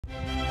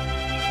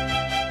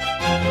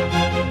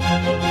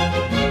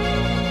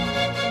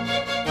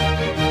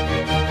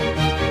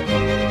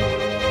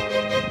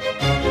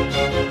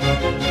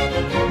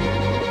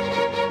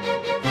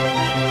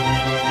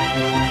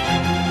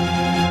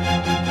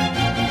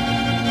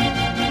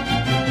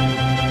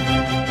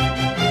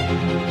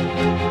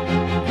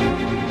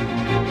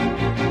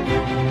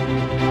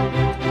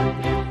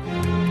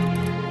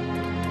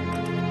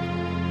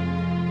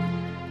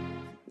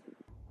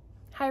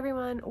Hi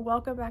everyone,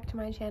 welcome back to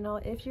my channel.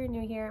 If you're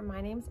new here,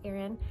 my name's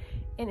Erin,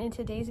 and in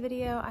today's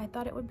video I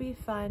thought it would be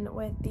fun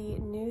with the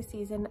new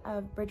season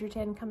of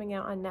Bridgerton coming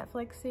out on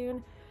Netflix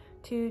soon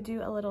to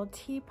do a little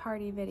tea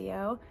party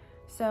video.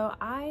 So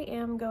I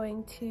am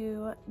going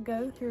to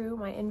go through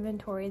my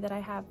inventory that I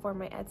have for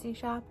my Etsy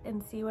shop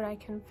and see what I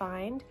can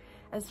find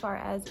as far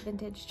as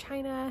vintage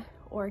china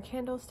or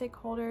candlestick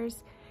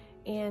holders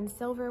and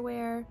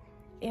silverware.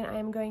 And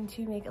I'm going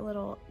to make a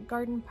little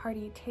garden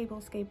party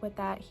tablescape with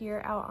that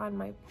here out on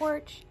my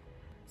porch.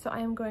 So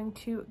I am going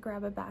to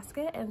grab a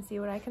basket and see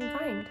what I can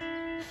find.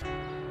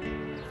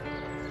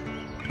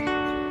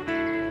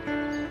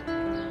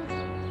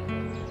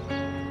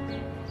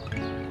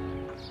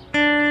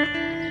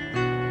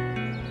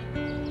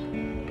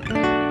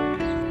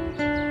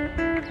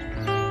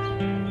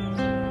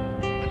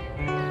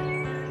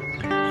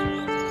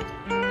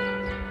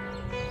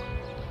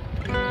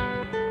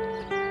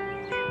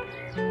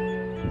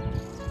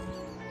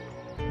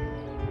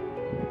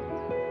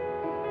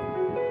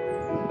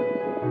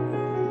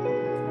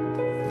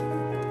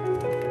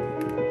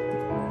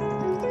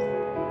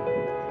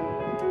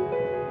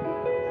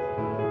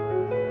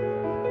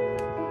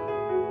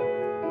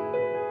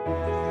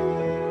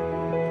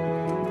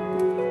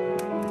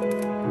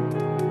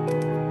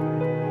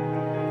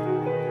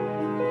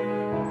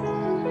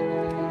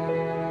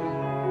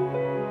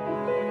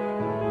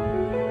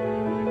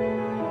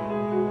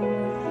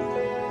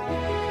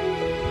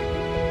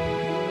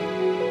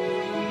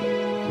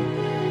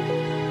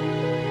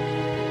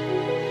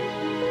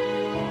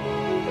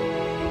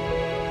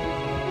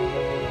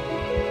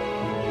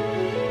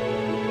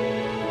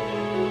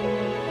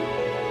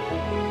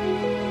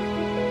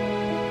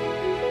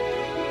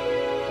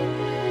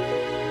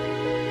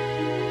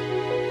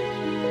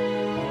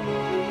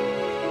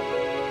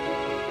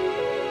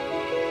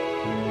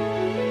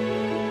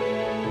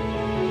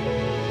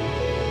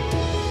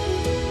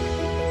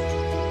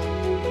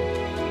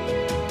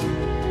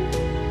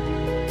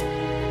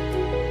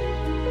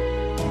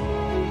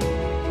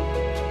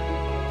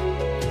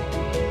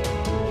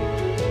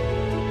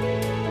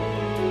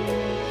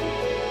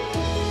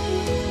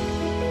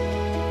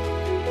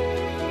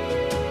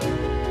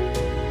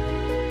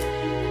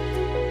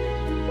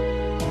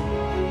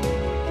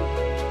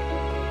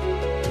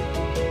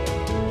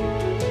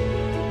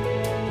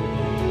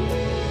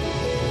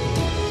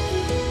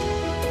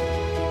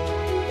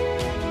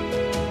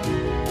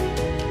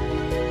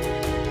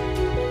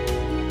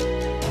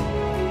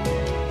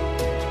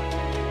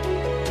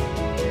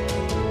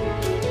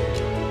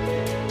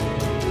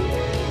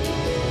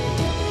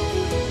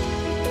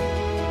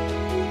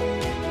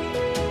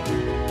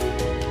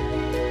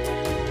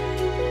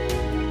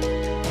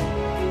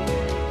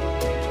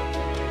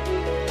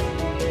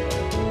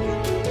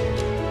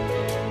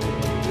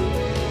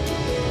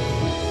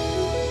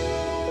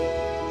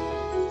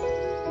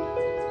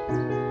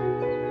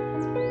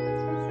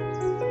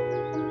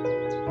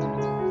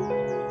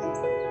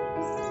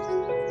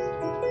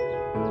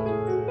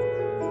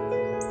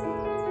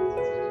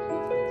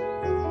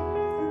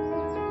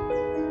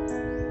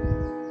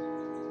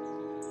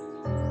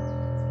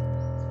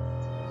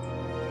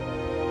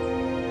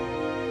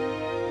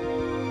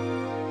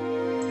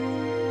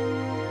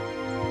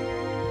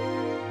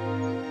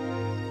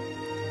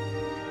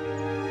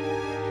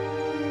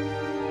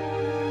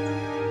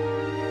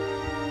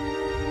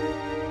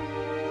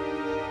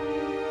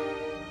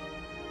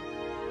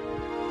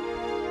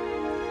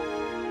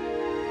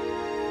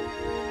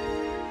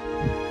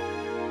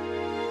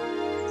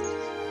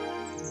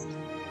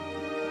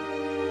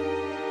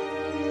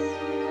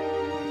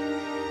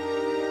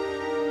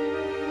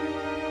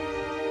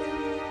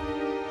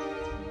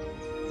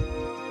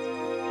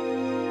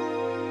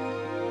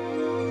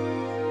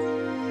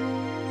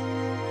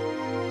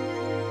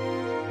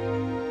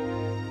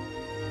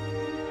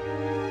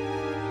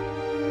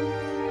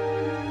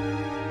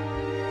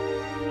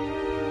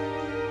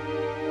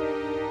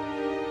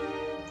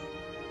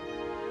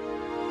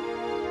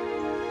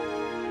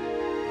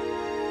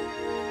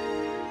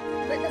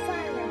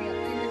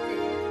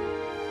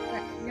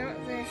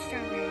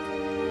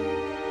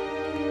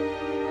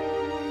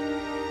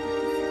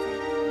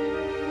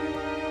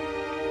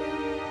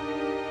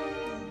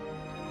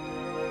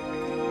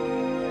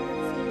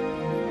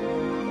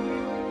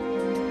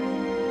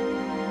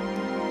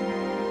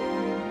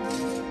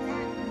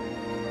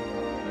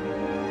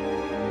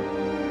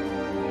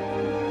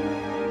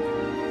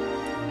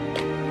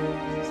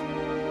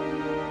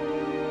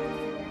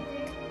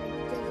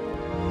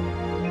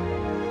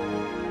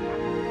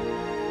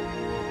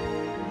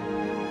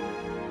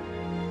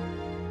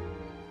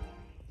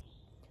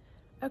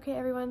 Okay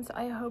everyone, so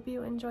I hope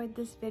you enjoyed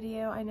this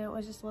video. I know it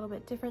was just a little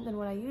bit different than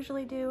what I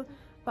usually do,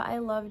 but I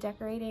love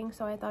decorating,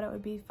 so I thought it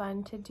would be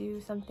fun to do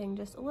something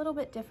just a little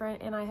bit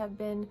different, and I have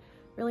been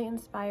really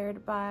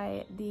inspired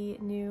by the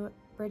new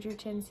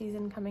Bridgerton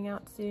season coming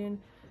out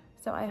soon.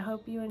 So I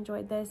hope you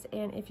enjoyed this,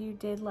 and if you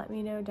did, let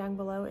me know down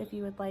below if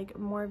you would like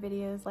more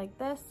videos like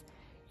this,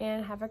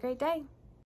 and have a great day.